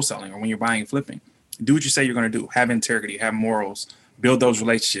wholesaling or when you're buying and flipping. Do what you say you're going to do. Have integrity, have morals, build those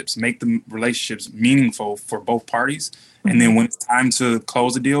relationships, make the relationships meaningful for both parties. Mm-hmm. And then when it's time to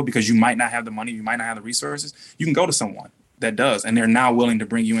close the deal, because you might not have the money, you might not have the resources, you can go to someone that does. And they're now willing to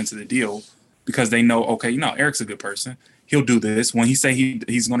bring you into the deal because they know, okay, Eric's a good person. He'll do this. When he say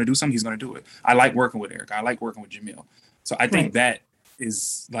he's going to do something, he's going to do it. I like working with Eric. I like working with Jamil. So I think that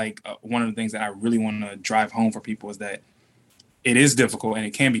is like one of the things that I really want to drive home for people is that it is difficult and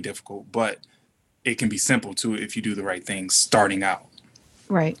it can be difficult, but it can be simple too if you do the right things starting out.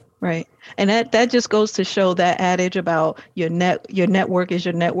 Right. And that just goes to show that adage about your network is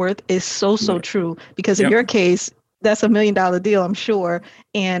your net worth is so true. Because in your case, that's $1 million deal, I'm sure.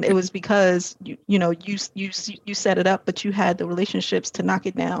 And it was because you set it up, but you had the relationships to knock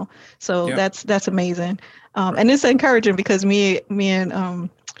it down. So that's amazing. And it's encouraging because me and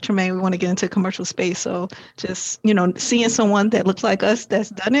Tremaine, we want to get into commercial space. So just, seeing someone that looks like us that's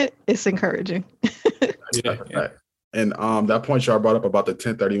done it, it's encouraging. And that point y'all brought up about the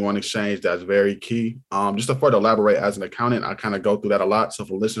 1031 exchange, that's very key. Just to further elaborate, as an accountant, I kind of go through that a lot. So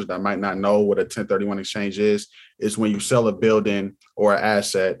for listeners that might not know what a 1031 exchange is when you sell a building or an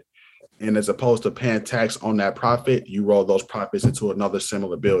asset, and as opposed to paying tax on that profit, you roll those profits into another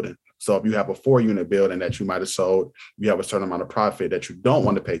similar building. So if you have a 4-unit building that you might have sold, you have a certain amount of profit that you don't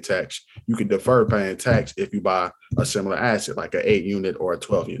want to pay tax, you can defer paying tax if you buy a similar asset like an 8-unit or a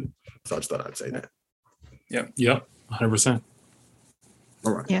 12-unit. So I just thought I'd say that. Yep. 100%.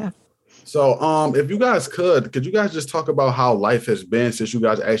 All right. Yeah. So if you guys could you guys just talk about how life has been since you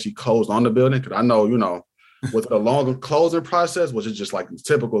guys actually closed on the building? Because I know, with the longer closing process, was it just like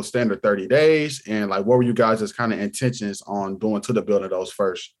typical standard 30 days? And like, what were you guys' kind of intentions on doing to the building those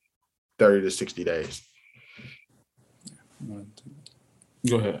first 30 to 60 days?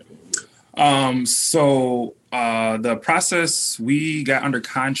 Go ahead. So the process, we got under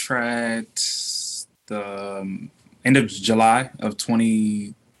contract the end of July of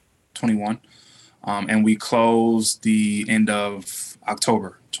 2021. And we closed the end of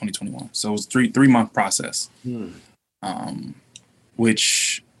October 2021. So it was three-month process,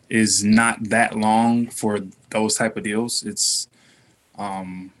 which is not that long for those type of deals. It's,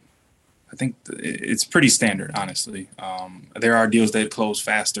 I think it's pretty standard, honestly. There are deals that close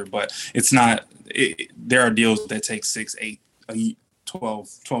faster, but it's not, there are deals that take 6, 8,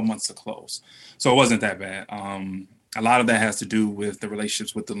 12 months to close. So it wasn't that bad. A lot of that has to do with the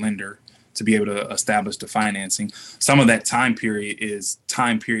relationships with the lender to be able to establish the financing. Some of that time period is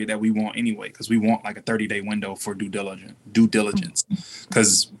time period that we want anyway, because we want like a 30-day window for due diligence.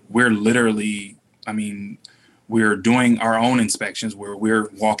 Because we're literally, we're doing our own inspections where we're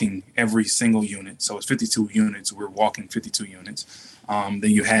walking every single unit. So it's 52 units. We're walking 52 units.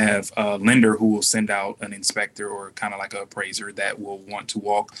 Then you have a lender who will send out an inspector or kind of like an appraiser that will want to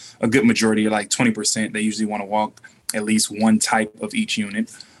walk a good majority, like 20%. They usually want to walk at least one type of each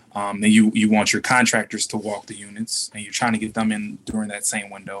unit. Then you want your contractors to walk the units, and you're trying to get them in during that same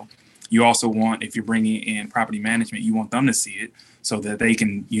window. You also want, if you're bringing in property management, you want them to see it so that they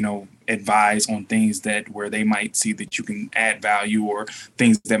can, advise on things that where they might see that you can add value or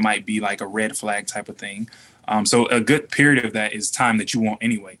things that might be like a red flag type of thing. So a good period of that is time that you want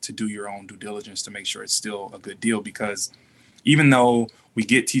anyway to do your own due diligence to make sure it's still a good deal, because even though we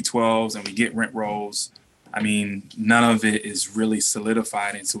get T12s and we get rent rolls, I mean, none of it is really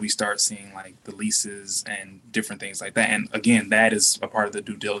solidified until we start seeing like the leases and different things like that. And again, that is a part of the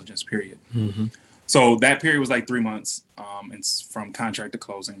due diligence period. Mm-hmm. So that period was like 3 months. It's from contract to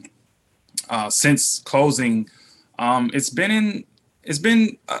closing. Since closing, it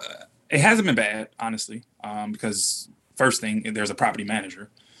hasn't been bad, honestly, because first thing, there's a property manager.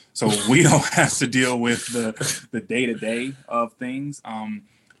 So we don't have to deal with the day-to-day of things.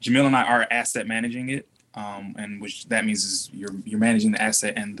 Jamil and I are asset managing it. And which that means is you're managing the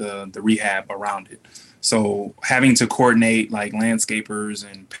asset and the rehab around it. So having to coordinate like landscapers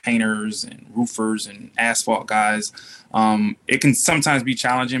and painters and roofers and asphalt guys, it can sometimes be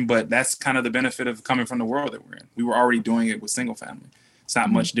challenging, but that's kind of the benefit of coming from the world that we're in. We were already doing it with single family. It's not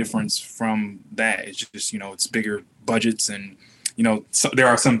much difference from that. It's just, it's bigger budgets, and so there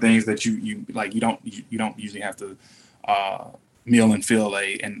are some things that you like you don't usually have to mill and fill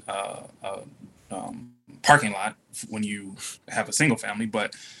a parking lot when you have a single family,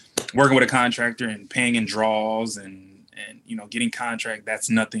 but working with a contractor and paying in draws and getting contract, that's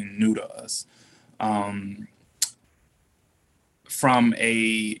nothing new to us. From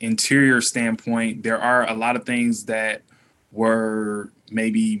a interior standpoint, there are a lot of things that were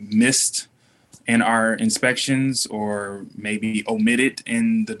maybe missed in our inspections or maybe omitted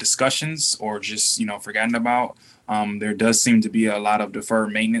in the discussions or just forgotten about. There does seem to be a lot of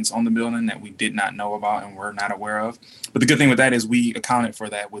deferred maintenance on the building that we did not know about and were not aware of. But the good thing with that is we accounted for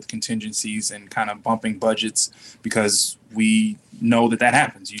that with contingencies and kind of bumping budgets, because we know that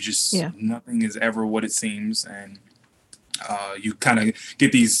happens. Nothing is ever what it seems. And you kind of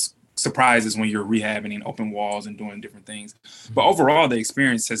get these surprises when you're rehabbing and open walls and doing different things. But overall, the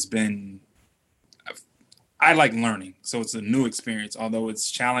experience has been, I like learning. So it's a new experience, although it's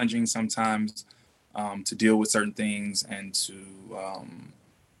challenging sometimes. To deal with certain things and to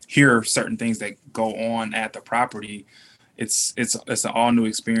hear certain things that go on at the property, it's an all new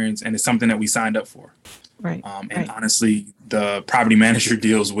experience, and it's something that we signed up for. Right. And honestly, the property manager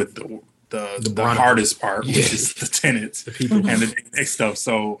deals with the hardest part, which is the tenants, the people, and the day-to-day stuff.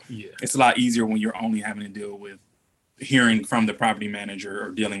 So it's a lot easier when you're only having to deal with hearing from the property manager or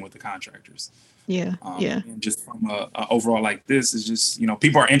dealing with the contractors. And just from a overall like this is just,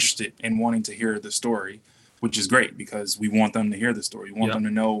 people are interested in wanting to hear the story, which is great because we want them to hear the story. We want them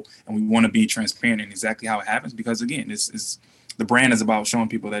to know, and we want to be transparent in exactly how it happens, because again, it's the brand is about showing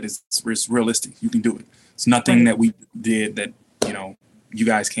people that it's realistic. You can do it. It's nothing that we did that, you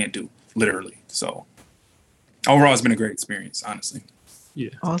guys can't do, literally. So overall, it's been a great experience, honestly.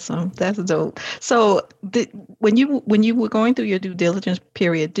 Yeah. Awesome. That's dope. So when you were going through your due diligence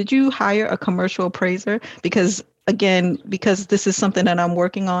period, did you hire a commercial appraiser? Because this is something that I'm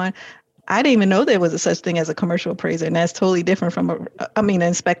working on. I didn't even know there was a such thing as a commercial appraiser, and that's totally different from an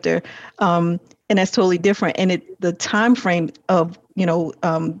inspector. And that's totally different. And the time frame of,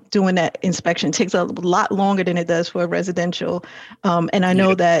 doing that inspection takes a lot longer than it does for a residential. And I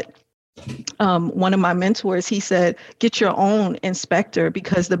know that one of my mentors, he said, get your own inspector,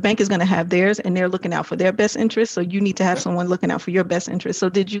 because the bank is going to have theirs and they're looking out for their best interest. So you need to have someone looking out for your best interest. So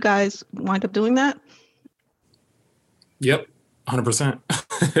did you guys wind up doing that? Yep. 100%.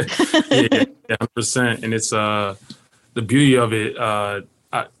 Yeah, 100%. And it's the beauty of it.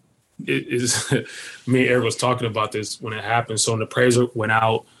 It is me and Eric was talking about this when it happened. So an appraiser went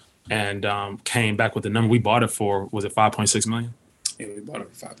out and came back with the number we bought it for. Was it 5.6 million? Yeah, we bought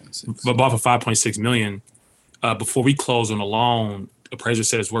it for 5.6. But bought for 5.6 million. Before we closed on the loan, appraiser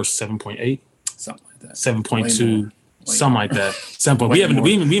said it's worth 7.8, something like that, 7.2, something like that. Simple. We didn't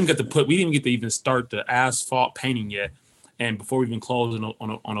even get to even start the asphalt painting yet. And before we even closed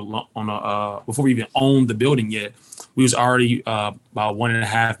before we even owned the building yet, we was already about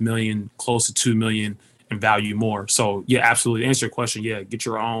 1.5 million, close to 2 million in value more. So yeah, absolutely. To answer your question, yeah, get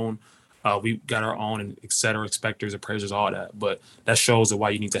your own. We got our own, and et cetera, inspectors, appraisers, all that. But that shows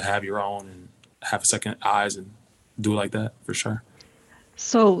why you need to have your own and have second eyes and do it like that for sure.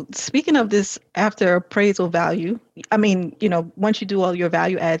 So speaking of this after appraisal value, I mean, once you do all your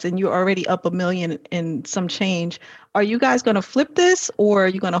value adds and you're already up $1 million and some change, are you guys going to flip this, or are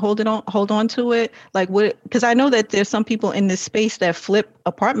you going to hold on to it? Like what? Because I know that there's some people in this space that flip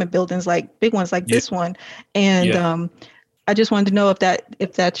apartment buildings, like big ones like this one, and I just wanted to know if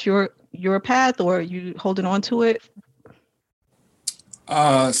that's your path, or are you holding on to it?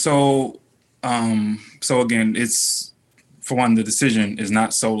 So again, it's, for one, the decision is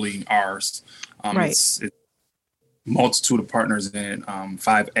not solely ours. Right. It's multitude of partners in it,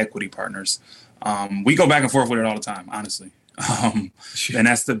 5 equity partners. We go back and forth with it all the time, honestly. And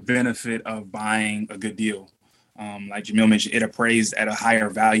that's the benefit of buying a good deal. Like Jamil mentioned, it appraised at a higher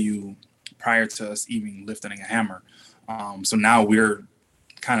value prior to us even lifting a hammer. So now we're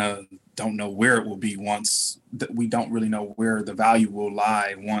kind of don't know where it will be once we don't really know where the value will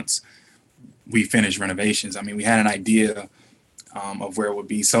lie once we finish renovations. I mean, we had an idea of where it would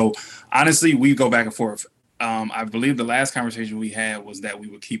be. So honestly, we go back and forth. I believe the last conversation we had was that we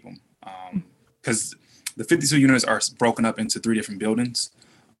would keep them because the 52 units are broken up into 3 different buildings.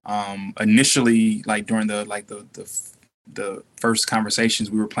 Initially, like during the first conversations,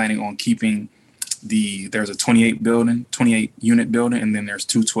 we were planning on keeping there's a 28 unit building, and then there's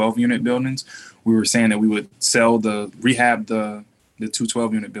 2 12-unit buildings. We were saying that we would rehab the 2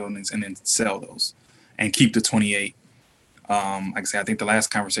 12-unit buildings and then sell those and keep the 28. Like I said, I think the last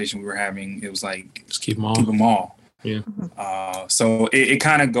conversation we were having, it was like, just keep them all. Keep them all. Yeah. So it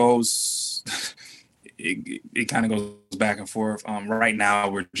kind of goes, it kind of goes back and forth. Right now,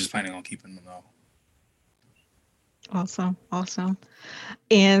 we're just planning on keeping them all. Awesome.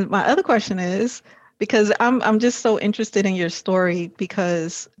 And my other question is, because I'm just so interested in your story,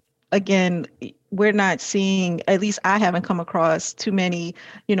 because again, we're not seeing, at least I haven't come across too many,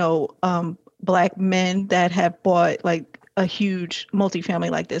 Black men that have bought like a huge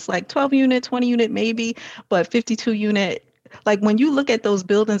multifamily like this, like 12 unit, 20 unit maybe, but 52 unit. Like when you look at those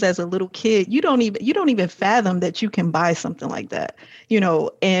buildings as a little kid, you don't even fathom that you can buy something like that,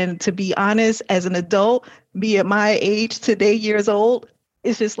 and to be honest, as an adult, be at my age today, years old,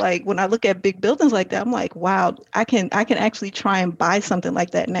 it's just like when I look at big buildings like that, I'm like, wow, I can actually try and buy something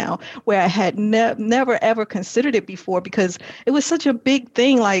like that now, where I had never ever considered it before, because it was such a big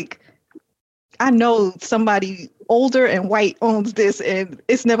thing. Like, I know somebody older and white owns this, and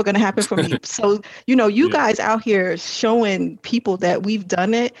it's never going to happen for me. So, you guys out here showing people that we've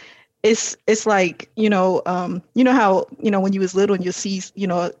done it. It's like, how, when you was little and you see,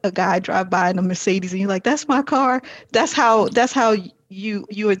 a guy drive by in a Mercedes and you're like, that's my car. That's how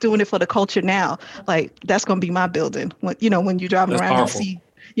you are doing it for the culture now. Like, that's going to be my building. When you're driving that's around, powerful. and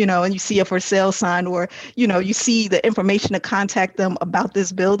you see, and you see a for sale sign, or, you see the information to contact them about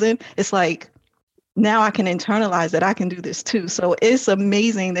this building. It's like, now I can internalize that I can do this too. So it's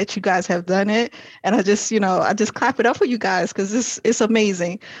amazing that you guys have done it. And I just clap it up for you guys, because it's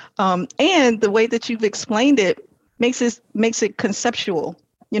amazing. And the way that you've explained it makes it conceptual.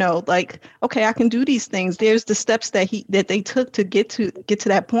 Like, okay, I can do these things. There's the steps that they took to get to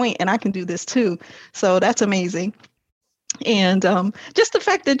that point, and I can do this too. So that's amazing. And just the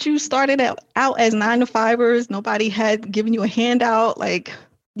fact that you started out as 9-to-5ers, nobody had given you a handout, like,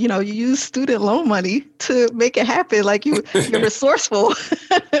 you use student loan money to make it happen. Like you're resourceful.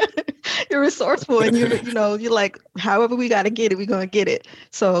 You're resourceful, and you're like, however we got to get it, we're going to get it.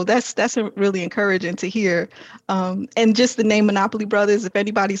 So that's really encouraging to hear. And just the name Monopoly Brothers, if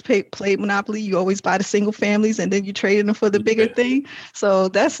anybody's played Monopoly, you always buy the single families and then you trade them for the bigger thing. So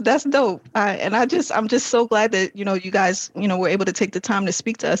that's dope. I'm just so glad that, you guys, were able to take the time to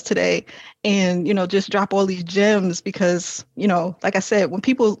speak to us today, and, just drop all these gems, because, like I said, when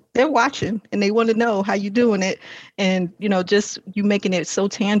people, they're watching and they want to know how you're doing it, and, just you making it so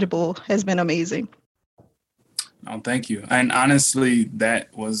tangible has been amazing. Oh, thank you. And honestly,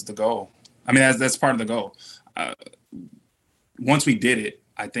 that was the goal. I mean, that's part of the goal. Once we did it,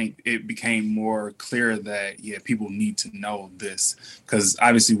 I think it became more clear that, people need to know this, because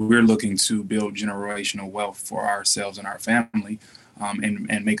obviously we're looking to build generational wealth for ourselves and our family,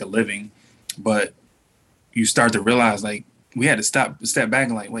 and make a living. But you start to realize, like, we had to step back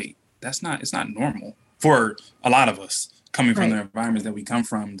and like, wait, it's not normal for a lot of us coming from the environments that we come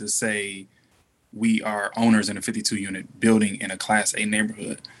from to say we are owners in a 52 unit building in a Class A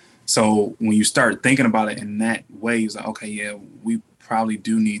neighborhood. So when you start thinking about it in that way, it's like, okay, we probably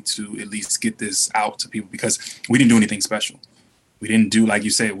do need to at least get this out to people, because we didn't do anything special. We didn't do, like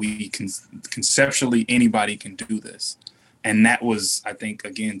you said, we can conceptually, anybody can do this. And that was, I think,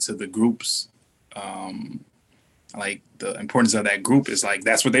 again, to the groups, like the importance of that group is like,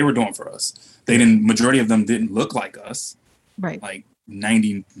 that's what they were doing for us. Majority of them didn't look like us. Right. Like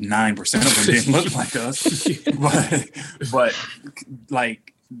 99% of them didn't look like us, but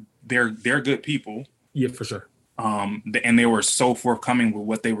like they're good people. Yeah, for sure. And they were so forthcoming with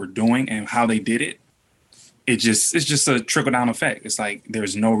what they were doing and how they did it. It's just a trickle down effect. It's like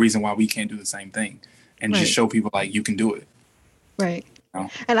there's no reason why we can't do the same thing and just show people like you can do it. Right. You know?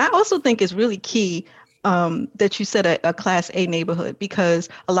 And I also think it's really key that you said a Class A neighborhood, because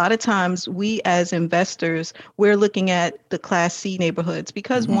a lot of times we as investors, we're looking at the Class C neighborhoods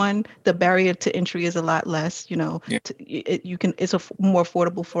because one, the barrier to entry is a lot less, you know, it's more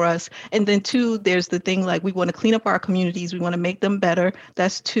affordable for us. And then two, there's the thing like we want to clean up our communities. We want to make them better.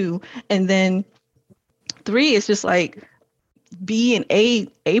 That's two. And then three is just like B and A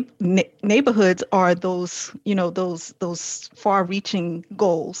neighborhoods are those, you know, those far-reaching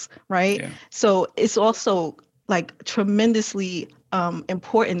goals, right? Yeah. So it's also like tremendously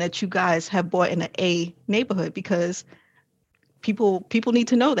important that you guys have bought in an A neighborhood, because people need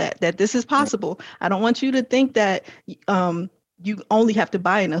to know that this is possible. Yeah. I don't want you to think that you only have to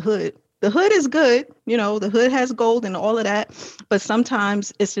buy in a hood. The hood is good, you know, the hood has gold and all of that, but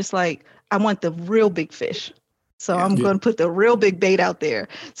sometimes it's just like, I want the real big fish. So I'm going to put the real big bait out there.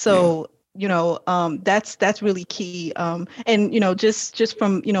 So, you know, that's really key. And, you know, just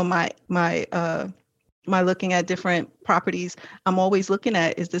from, you know, my looking at different properties, I'm always looking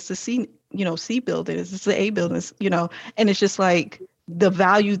at, is this a C building? Is this an A building? You know, and it's just like the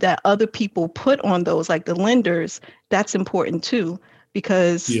value that other people put on those, like the lenders, that's important too,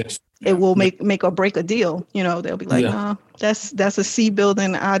 because it will make or break a deal. You know, they'll be like, no, that's a C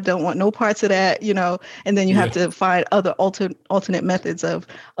building. I don't want no parts of that, you know, and then you have to find other alternate methods of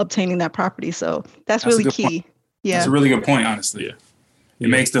obtaining that property. So that's really key. Point. Yeah. That's a really good point, honestly. Yeah. It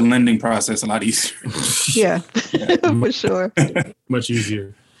makes the lending process a lot easier. For sure. Much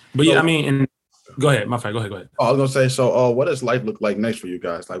easier. But yeah, I mean, and go ahead, my friend. Go ahead. Oh, I was gonna say, so what does life look like next for you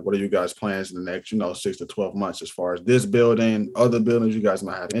guys? Like, what are you guys' plans in the next, 6 to 12 months as far as this building, other buildings you guys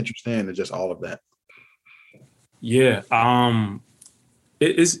might have interest in, and just all of that? Yeah.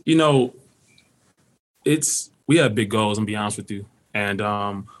 It is, we have big goals, and be honest with you. And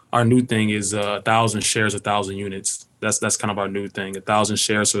our new thing is 1,000 shares, 1,000 units. That's kind of our new thing. 1,000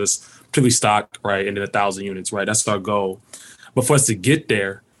 shares, so it's particularly stock, right? And then 1,000 units, right? That's our goal. But for us to get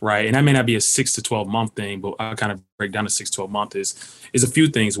there, right, and that may not be a 6 to 12 month thing, but I kind of break down to 6 to 12 month is a few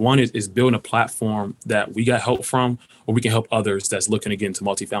things. One is building a platform that we got help from, or we can help others that's looking to get into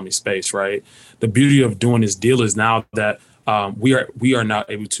multifamily space, right? The beauty of doing this deal is now that we are now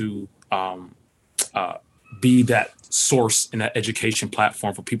able to be that source and that education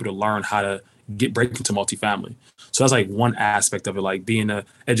platform for people to learn how to break into multifamily. So that's like one aspect of it, like being an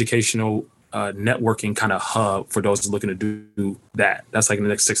educational networking kind of hub for those looking to do that. That's like in the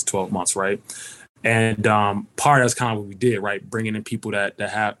next 6 to 12 months, right? And part of that's kind of what we did, right? Bringing in people that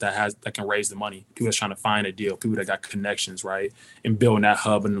can raise the money, people that's trying to find a deal, people that got connections, right? And building that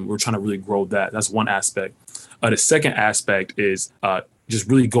hub, and we're trying to really grow that. That's one aspect. The second aspect is just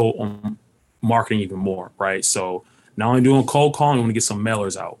really go on marketing even more, right? So not only doing cold calling, we want to get some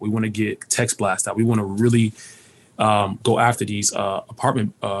mailers out. We want to get text blasts out. We want to really go after these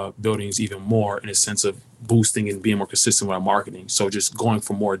apartment buildings even more in a sense of boosting and being more consistent with our marketing. So just going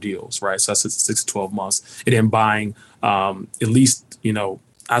for more deals, right? So that's 6 to 12 months. And then buying at least,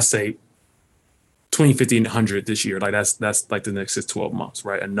 I say 20, 50, and 100 this year. Like that's like the next 6 to 12 months,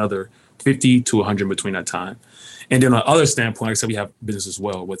 right? Another 50 to 100 between that time. And then on the other standpoint, like I said, we have business as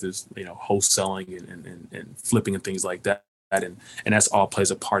well, whether it's, wholesaling and flipping and things like that. And that's all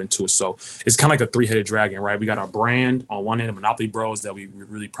plays a part into it. So it's kind of like a three-headed dragon, right? We got our brand on one end, Monopoly Bros, that we're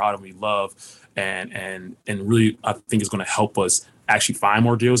really proud of, we love, and really I think is going to help us actually find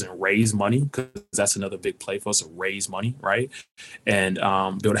more deals and raise money, because that's another big play for us, to raise money, right? And be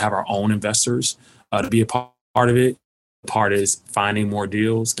able to have our own investors to be a part of it. Part is finding more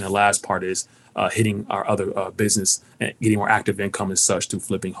deals, and the last part is hitting our other business and getting more active income and such through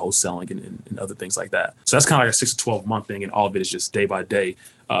flipping, wholesaling, and other things like that. So that's kind of like a 6 to 12 month thing, and all of it is just day by day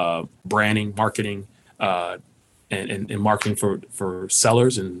branding, marketing, and marketing for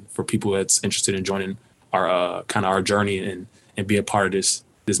sellers and for people that's interested in joining our kind of our journey and be a part of this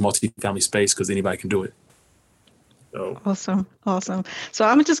multifamily space, because anybody can do it. So. Awesome. So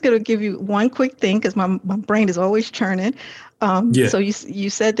I'm just going to give you one quick thing, because my brain is always churning. So you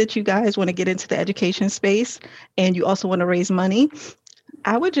said that you guys want to get into the education space, and you also want to raise money.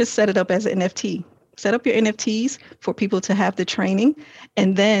 I would just set it up as an NFT. Set up your NFTs for people to have the training.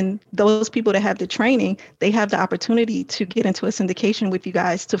 And then those people that have the training, they have the opportunity to get into a syndication with you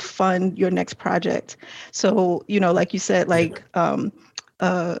guys to fund your next project. So, like you said,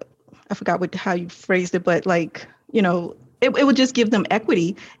 I forgot how you phrased it, but it would just give them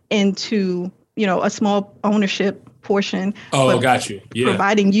equity into, a small ownership portion. Oh, got you. Yeah.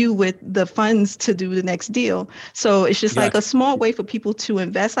 Providing you with the funds to do the next deal. So it's just like a small way for people to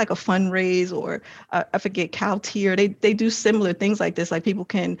invest, like a fundraise, or I forget, CalTIR. They do similar things like this. Like people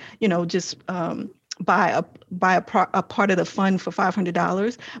can, just buy a part of the fund for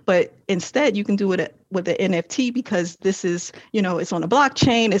 $500, but instead you can do it with the NFT, because this is, it's on a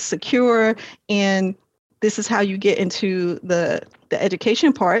blockchain, it's secure, and this is how you get into the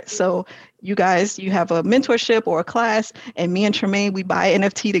education part. So you guys, you have a mentorship or a class, and me and Tremaine, we buy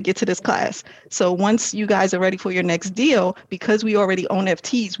NFT to get to this class. So once you guys are ready for your next deal, because we already own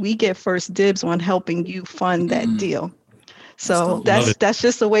NFTs, we get first dibs on helping you fund that deal. So that's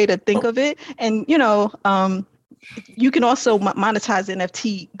just a way to think of it. And, you can also monetize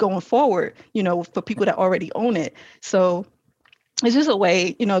NFT going forward, for people that already own it. So it's just a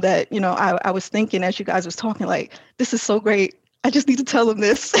way, that, I was thinking as you guys was talking, like, this is so great. I just need to tell them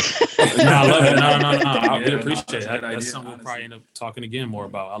this. No, I love it. No. I really appreciate it. That's something we'll probably end up talking again more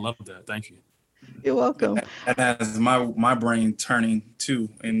about. I love that. Thank you. You're welcome. That has my brain turning too,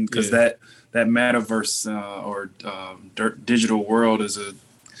 and because that metaverse or digital world is a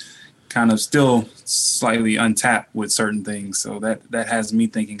kind of still slightly untapped with certain things. So that has me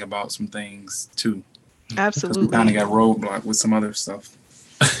thinking about some things too. Absolutely. We kind of got roadblocked with some other stuff.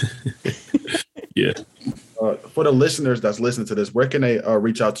 Yeah. For the listeners that's listening to this, where can they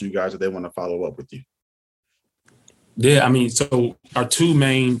reach out to you guys if they want to follow up with you? Yeah, I mean, so our two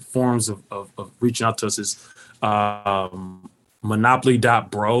main forms of reaching out to us is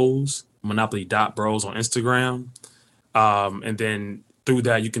monopoly.bros on Instagram. And then through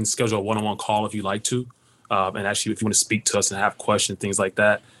that, you can schedule a one-on-one call if you like to. And actually, if you want to speak to us and have questions, things like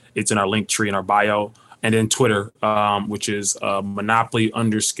that, it's in our link tree in our bio. And then Twitter, which is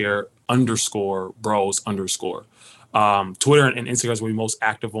monopoly_bros_. Twitter and Instagram is where we're most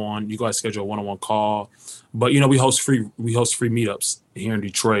active on. You guys schedule a one-on-one call, but we host free meetups here in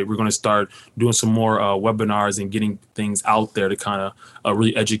Detroit. We're going to start doing some more webinars and getting things out there to kind of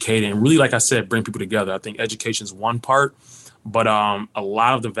really educate and really, like I said, bring people together. I think education is one part, but a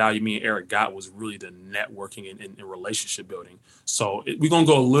lot of the value me and Eric got was really the networking and relationship building. So we're going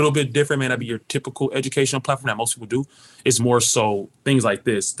to go a little bit different. May not be your typical educational platform that most people do. It's more so things like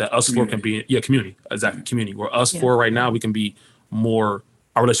this that us four can be, community, exactly, community. Where us four right now, we can be more,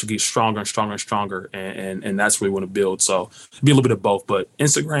 our relationship gets stronger and stronger and stronger. And that's what we want to build. So be a little bit of both, but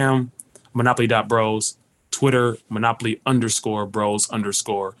Instagram, monopoly.bros, Twitter,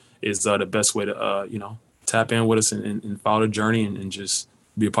 monopoly_bros_ is the best way to, tap in with us and follow the journey and just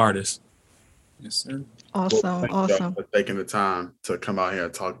be a part of this. Yes, sir. Awesome. Well, awesome. For taking the time to come out here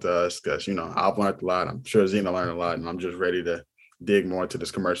and talk to us, because, I've learned a lot. I'm sure Zena learned a lot, and I'm just ready to dig more into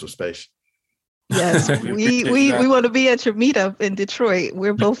this commercial space. Yes, we want to be at your meetup in Detroit.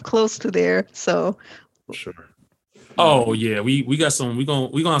 We're both close to there, so. Sure. Oh yeah, we got some. We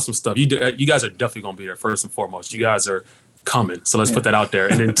gonna have some stuff. You guys are definitely gonna be there first and foremost. You guys are coming, so let's put that out there.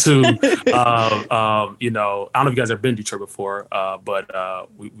 And then two, I don't know if you guys have been to Detroit before, but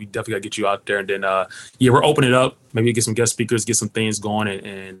we definitely gotta get you out there. And then we're opening it up. Maybe get some guest speakers, get some things going,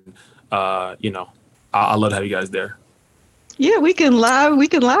 and I love to have you guys there. Yeah, we can live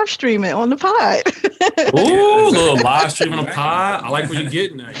stream it on the pod. Ooh, a little live stream on the pod. I like where you're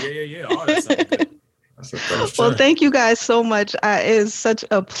getting at. Yeah. All that sounds good. Well, thank you guys so much. It is such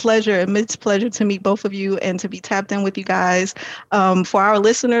a pleasure, immense pleasure to meet both of you and to be tapped in with you guys. For our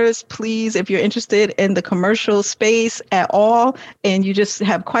listeners, please, if you're interested in the commercial space at all and you just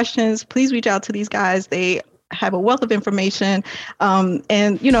have questions, please reach out to these guys. They have a wealth of information, and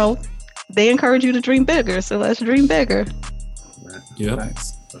they encourage you to dream bigger. So let's dream bigger. Yeah.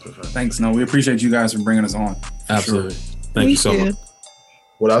 Thanks. No, we appreciate you guys for bringing us on. Absolutely. Thank you so much.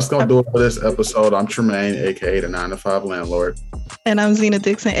 Well, that's going to do it for this episode. I'm Tremaine, a.k.a. the 9 to 5 Landlord. And I'm Zena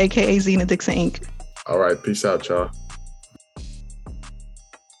Dixon, a.k.a. Zena Dixon Inc. All right. Peace out, y'all.